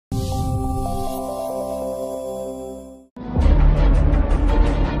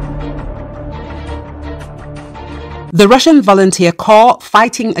The Russian Volunteer Corps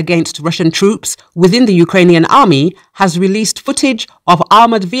fighting against Russian troops within the Ukrainian army has released footage of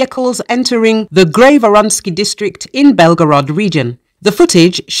armored vehicles entering the Voronezhy district in Belgorod region. The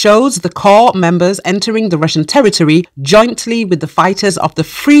footage shows the Corps members entering the Russian territory jointly with the fighters of the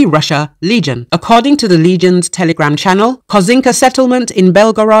Free Russia Legion. According to the Legion's Telegram channel, Kozinka settlement in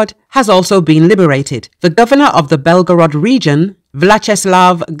Belgorod has also been liberated. The governor of the Belgorod region,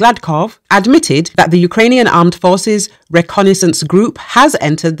 Vyacheslav Gladkov, admitted that the Ukrainian Armed Forces Reconnaissance Group has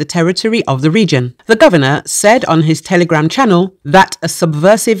entered the territory of the region. The governor said on his Telegram channel that a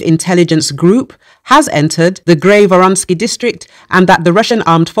subversive intelligence group has entered the Voronezhy district and that the Russian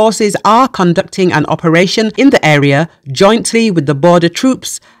armed forces are conducting an operation in the area jointly with the border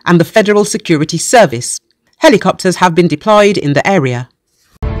troops and the Federal Security Service. Helicopters have been deployed in the area.